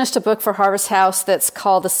just finished a book for Harvest House that's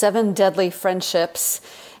called The 7 Deadly Friendships.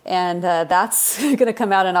 And that's going to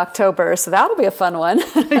come out in October. So that'll be a fun one.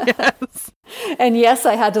 Yes. And yes,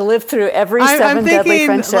 I had to live through every 7 deadly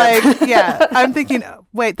friendships. I'm thinking,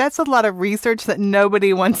 wait, that's a lot of research that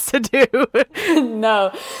nobody wants to do.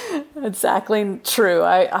 No, exactly true.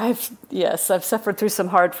 I've suffered through some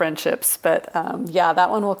hard friendships, but that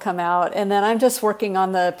one will come out. And then I'm just working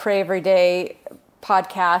on the Pray Every Day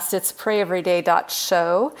podcast. It's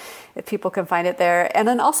prayeveryday.show, if people can find it there. And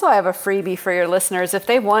then also I have a freebie for your listeners. If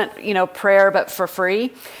they want, prayer, but for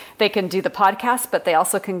free, they can do the podcast, but they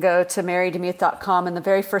also can go to marydemuth.com. And the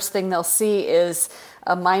very first thing they'll see is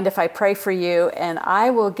Mind If I Pray For You. And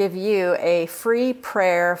I will give you a free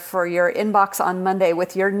prayer for your inbox on Monday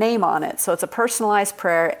with your name on it. So it's a personalized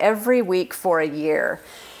prayer every week for a year.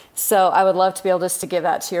 So I would love to be able just to give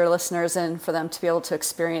that to your listeners and for them to be able to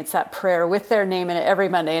experience that prayer with their name in it every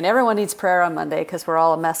Monday. And everyone needs prayer on Monday because we're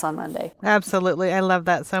all a mess on Monday. Absolutely. I love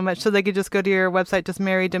that so much. So they could just go to your website, just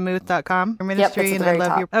marydemuth.com, your ministry. Yep, and I love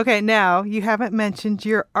top. your. Okay, now you haven't mentioned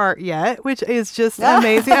your art yet, which is just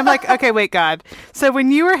amazing. I'm like, okay, wait, God. So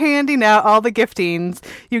when you were handing out all the giftings,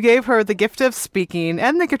 you gave her the gift of speaking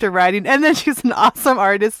and the gift of writing, and then she's an awesome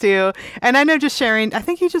artist too. And I know just sharing, I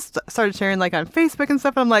think you just started sharing like on Facebook and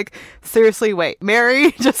stuff. And I'm like, seriously, wait,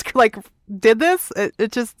 Mary just like did this?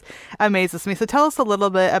 It just amazes me. So tell us a little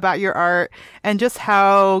bit about your art and just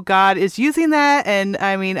how God is using that. And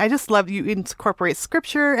I mean, I just love you incorporate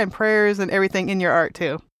scripture and prayers and everything in your art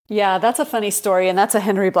too. Yeah, that's a funny story. And that's a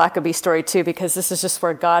Henry Blackaby story too, because this is just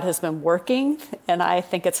where God has been working. And I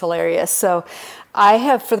think it's hilarious. So I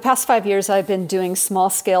have, for the past 5 years, I've been doing small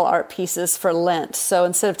scale art pieces for Lent. So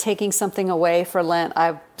instead of taking something away for Lent,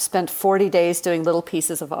 I've spent 40 days doing little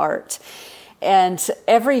pieces of art. And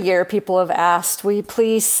every year people have asked, will you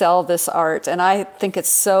please sell this art? And I think it's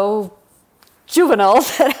so juvenile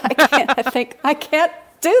that I can't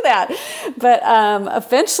do that. But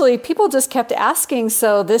eventually people just kept asking.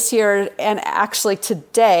 So this year, and actually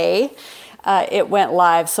today, it went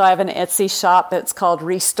live. So I have an Etsy shop. It's called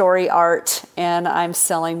Restory Art, and I'm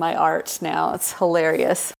selling my art now. It's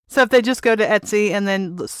hilarious. So if they just go to Etsy and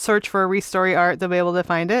then search for Restory Art, they'll be able to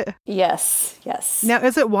find it? Yes. Now,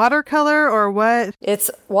 is it watercolor or what?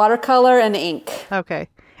 It's watercolor and ink. Okay.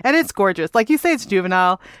 And it's gorgeous. Like you say, it's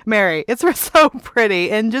juvenile. Mary, it's so pretty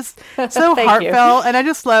and just so heartfelt. And I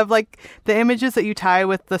just love like the images that you tie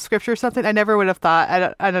with the scripture or something. I never would have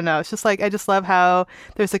thought. I don't know. It's just like, I just love how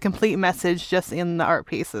there's a complete message just in the art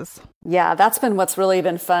pieces. Yeah, that's been what's really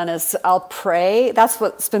been fun is I'll pray. That's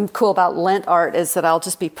what's been cool about Lent art is that I'll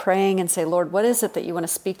just be praying and say, Lord, what is it that you want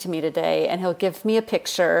to speak to me today? And he'll give me a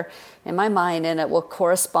picture in my mind and it will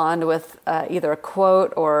correspond with either a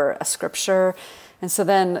quote or a scripture. And so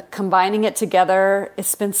then combining it together,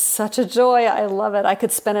 it's been such a joy. I love it. I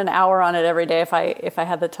could spend an hour on it every day if I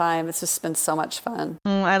had the time. It's just been so much fun.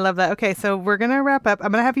 I love that. Okay, so we're gonna wrap up.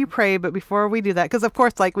 I'm gonna have you pray, but before we do that, because of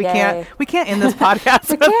course, like we can't end this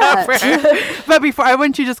podcast without prayer. But before, I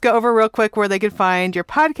want you to just go over real quick where they could find your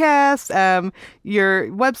podcast, your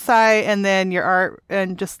website, and then your art,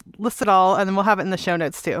 and just list it all, and then we'll have it in the show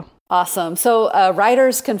notes too. Awesome. So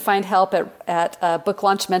writers can find help at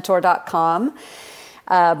booklaunchmentor.com.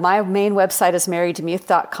 My main website is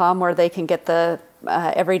marydemuth.com, where they can get the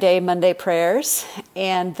everyday Monday prayers.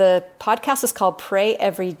 And the podcast is called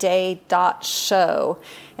prayeveryday.show.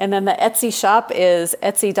 And then the Etsy shop is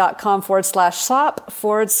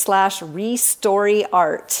etsy.com/shop/restory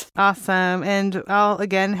art. Awesome. And I'll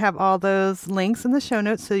again have all those links in the show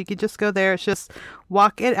notes, so you could just go there. It's just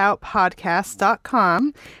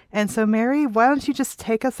walkitoutpodcast.com. And so, Mary, why don't you just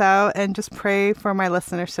take us out and just pray for my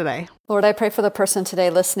listeners today? Lord, I pray for the person today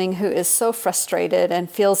listening who is so frustrated and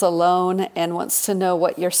feels alone and wants to know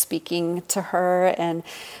what you're speaking to her and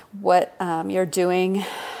what you're doing.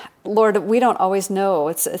 Lord, we don't always know.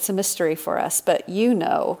 It's a mystery for us, but you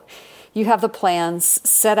know. You have the plans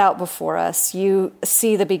set out before us. You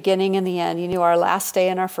see the beginning and the end. You knew our last day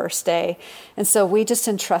and our first day. And so we just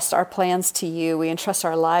entrust our plans to you. We entrust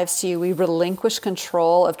our lives to you. We relinquish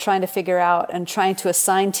control of trying to figure out and trying to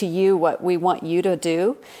assign to you what we want you to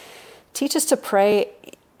do. Teach us to pray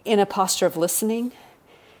in a posture of listening.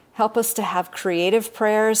 Help us to have creative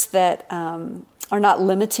prayers that are not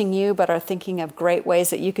limiting you, but are thinking of great ways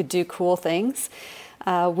that you could do cool things.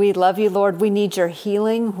 We love you, Lord. We need your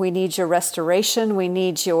healing. We need your restoration. We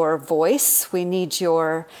need your voice. We need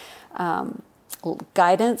your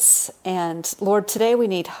guidance. And Lord, today we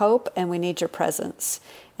need hope and we need your presence.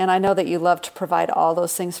 And I know that you love to provide all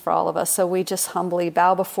those things for all of us. So we just humbly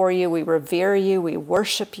bow before you. We revere you. We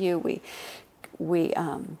worship you. We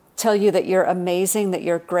tell you that you're amazing, that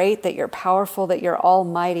you're great, that you're powerful, that you're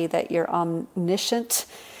almighty, that you're omniscient.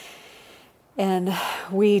 And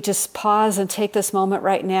we just pause and take this moment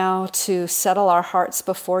right now to settle our hearts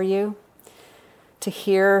before you, to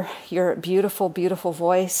hear your beautiful, beautiful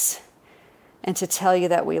voice, and to tell you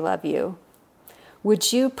that we love you.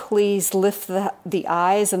 Would you please lift the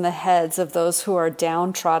eyes and the heads of those who are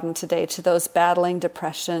downtrodden today, to those battling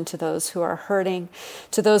depression, to those who are hurting,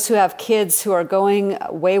 to those who have kids who are going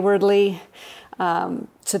waywardly,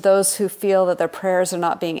 To those who feel that their prayers are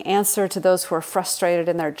not being answered, to those who are frustrated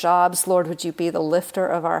in their jobs, Lord, would you be the lifter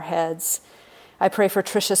of our heads? I pray for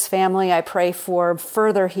Trisha's family. I pray for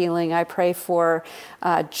further healing. I pray for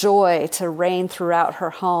joy to reign throughout her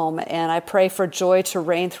home. And I pray for joy to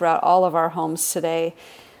reign throughout all of our homes today.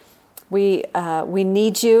 We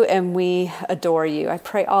need you and we adore you. I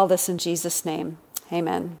pray all this in Jesus' name.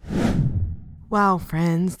 Amen. Wow,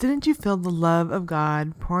 friends, didn't you feel the love of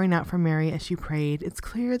God pouring out from Mary as she prayed? It's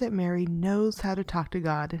clear that Mary knows how to talk to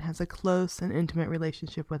God and has a close and intimate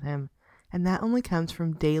relationship with him. And that only comes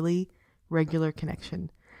from daily, regular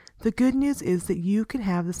connection. The good news is that you can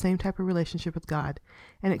have the same type of relationship with God.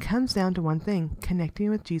 And it comes down to one thing, connecting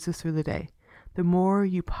with Jesus through the day. The more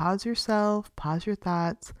you pause yourself, pause your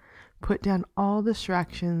thoughts, put down all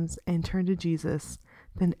distractions and turn to Jesus,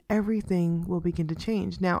 then everything will begin to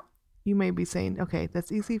change. Now, you may be saying, okay,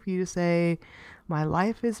 that's easy for you to say. My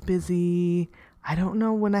life is busy. I don't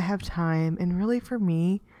know when I have time. And really for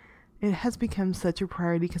me, it has become such a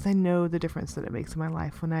priority because I know the difference that it makes in my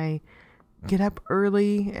life when I get up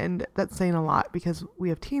early. And that's saying a lot because we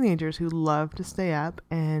have teenagers who love to stay up.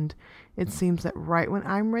 And it seems that right when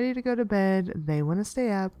I'm ready to go to bed, they want to stay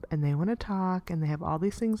up and they want to talk and they have all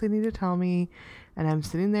these things they need to tell me. And I'm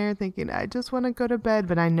sitting there thinking, I just want to go to bed.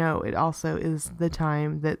 But I know it also is the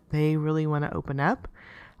time that they really want to open up.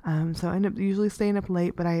 So I end up usually staying up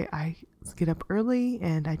late, but I get up early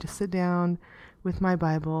and I just sit down with my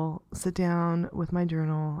Bible, sit down with my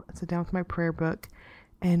journal, sit down with my prayer book,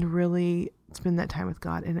 and really spend that time with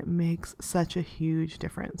God. And it makes such a huge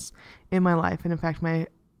difference in my life. And in fact, my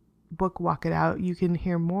book, Walk It Out, you can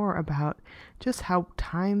hear more about just how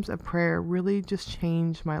times of prayer really just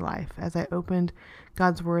changed my life. As I opened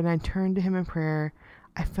God's word and I turned to him in prayer,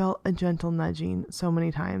 I felt a gentle nudging so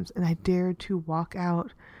many times, and I dared to walk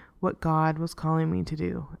out what God was calling me to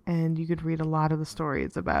do. And you could read a lot of the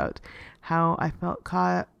stories about how I felt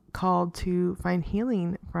called to find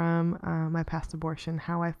healing from my past abortion,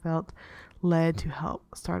 how I felt led to help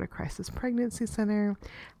start a crisis pregnancy center,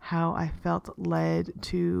 how I felt led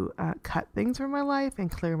to cut things from my life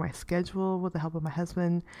and clear my schedule with the help of my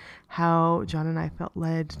husband, how John and I felt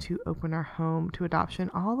led to open our home to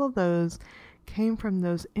adoption. All of those came from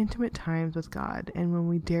those intimate times with God. And when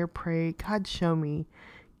we dare pray, God, show me,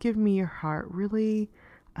 give me your heart, really,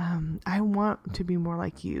 I want to be more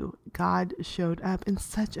like you. God showed up in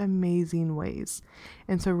such amazing ways.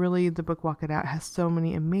 And so really the book Walk It Out has so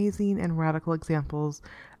many amazing and radical examples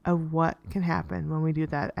of what can happen when we do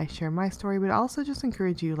that. I share my story, but also just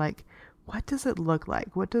encourage you, like, what does it look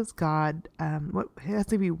like? What does God, what has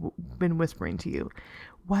he been whispering to you?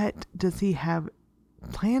 What does he have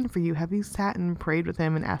planned for you? Have you sat and prayed with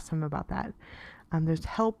him and asked him about that? There's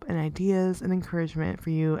help and ideas and encouragement for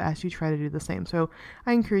you as you try to do the same. So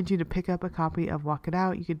I encourage you to pick up a copy of Walk It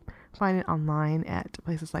Out. You could find it online at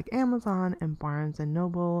places like Amazon and Barnes &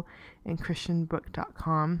 Noble and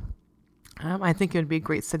christianbook.com. I think it would be a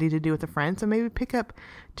great study to do with a friend. So maybe pick up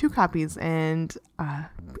 2 copies and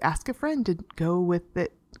ask a friend to go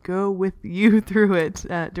with you through it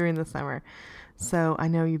during the summer. So I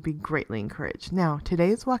know you'd be greatly encouraged. Now,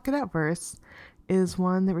 today's Walk It Out verse is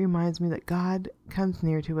one that reminds me that God comes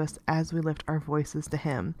near to us as we lift our voices to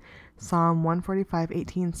him. Psalm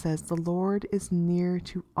 145:18 says, "The Lord is near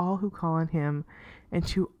to all who call on him and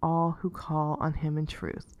to all who call on him in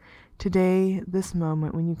truth." Today, this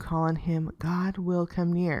moment when you call on him, God will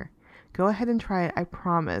come near. Go ahead and try it. I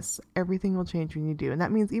promise everything will change when you do. And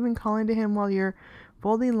that means even calling to him while you're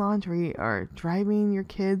folding laundry or driving your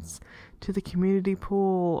kids to the community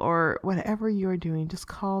pool or whatever you're doing. Just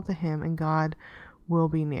call to him and God will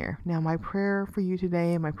be near. Now, my prayer for you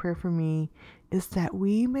today and my prayer for me is that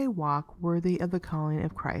we may walk worthy of the calling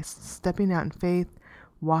of Christ, stepping out in faith,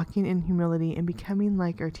 walking in humility, and becoming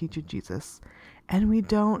like our teacher Jesus. And we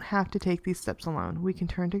don't have to take these steps alone. We can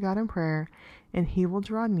turn to God in prayer and he will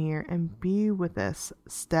draw near and be with us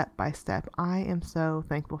step by step. I am so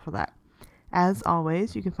thankful for that. As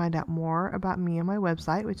always, you can find out more about me on my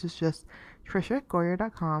website, which is just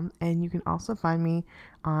TrishaGoyer.com. And you can also find me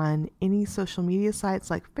on any social media sites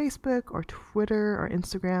like Facebook or Twitter or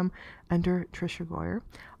Instagram under Trisha Goyer.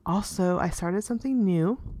 Also, I started something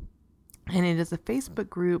new, and it is a Facebook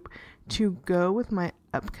group to go with my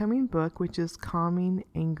upcoming book, which is Calming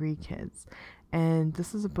Angry Kids. And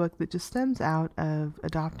this is a book that just stems out of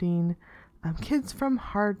adopting kids from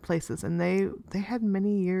hard places, and they had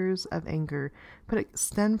many years of anger, but it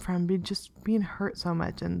stemmed from just being hurt so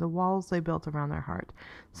much and the walls they built around their heart.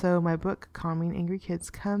 So my book, Calming Angry Kids,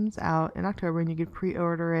 comes out in October, and you can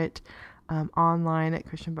pre-order it online at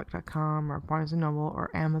christianbook.com or Barnes & Noble or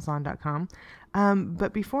Amazon.com.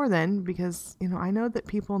 But before then, because, I know that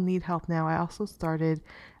people need help now, I also started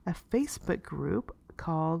a Facebook group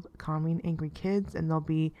called Calming Angry Kids, and there'll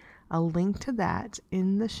be a link to that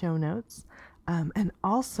in the show notes. And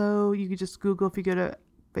also, you could just Google, if you go to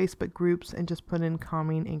Facebook groups and just put in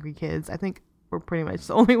Calming Angry Kids. I think we're pretty much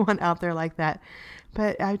the only one out there like that.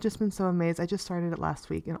 But I've just been so amazed. I just started it last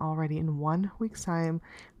week, and already in 1 week's time,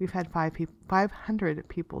 we've had 500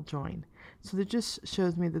 people join. So that just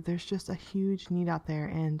shows me that there's just a huge need out there.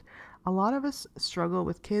 And a lot of us struggle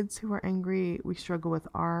with kids who are angry. We struggle with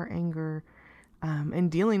our anger and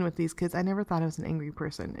dealing with these kids. I never thought I was an angry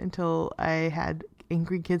person until I had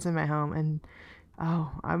angry kids in my home. And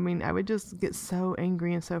I would just get so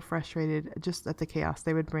angry and so frustrated just at the chaos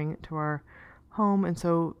they would bring to our home. And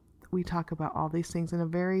so we talk about all these things in a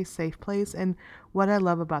very safe place. And what I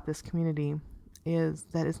love about this community is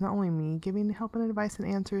that it's not only me giving help and advice and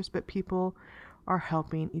answers, but people are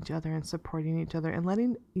helping each other and supporting each other and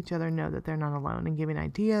letting each other know that they're not alone and giving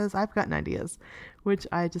ideas. I've gotten ideas, which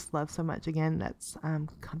I just love so much. Again, that's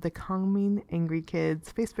the Calming Angry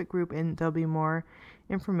Kids Facebook group, and there'll be more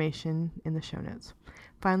information in the show notes.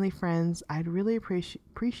 Finally, friends, I'd really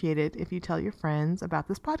appreciate it if you tell your friends about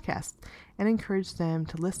this podcast and encourage them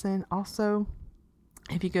to listen. Also,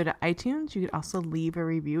 if you go to iTunes, you could also leave a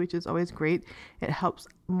review, which is always great. It helps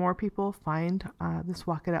more people find this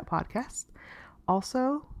Walk It Out podcast.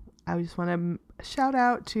 Also, I just want to shout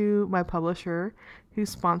out to my publisher who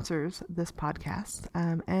sponsors this podcast.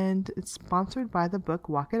 And it's sponsored by the book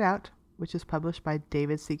Walk It Out, which is published by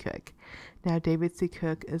David C. Cook. Now, David C.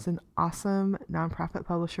 Cook is an awesome nonprofit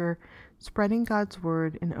publisher spreading God's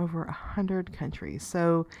word in over 100 countries.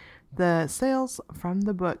 So the sales from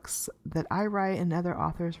the books that I write and other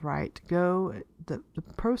authors write the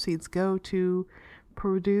proceeds go to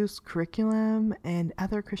produce curriculum and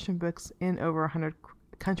other Christian books in over 100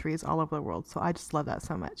 countries all over the world. So I just love that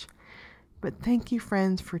so much. But thank you,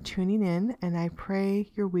 friends, for tuning in, and I pray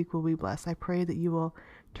your week will be blessed. I pray that you will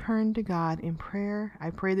turn to God in prayer. I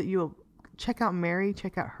pray that you will check out Mary,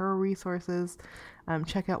 check out her resources,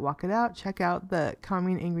 check out Walk It Out, check out the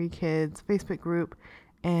Calming Angry Kids Facebook group,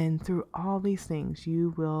 and through all these things,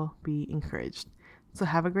 you will be encouraged. So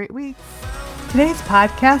have a great week. Today's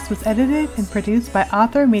podcast was edited and produced by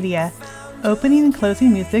Author Media. Opening and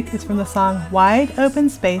closing music is from the song Wide Open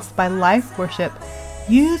Space by Life Worship,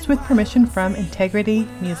 used with permission from Integrity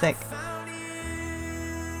Music.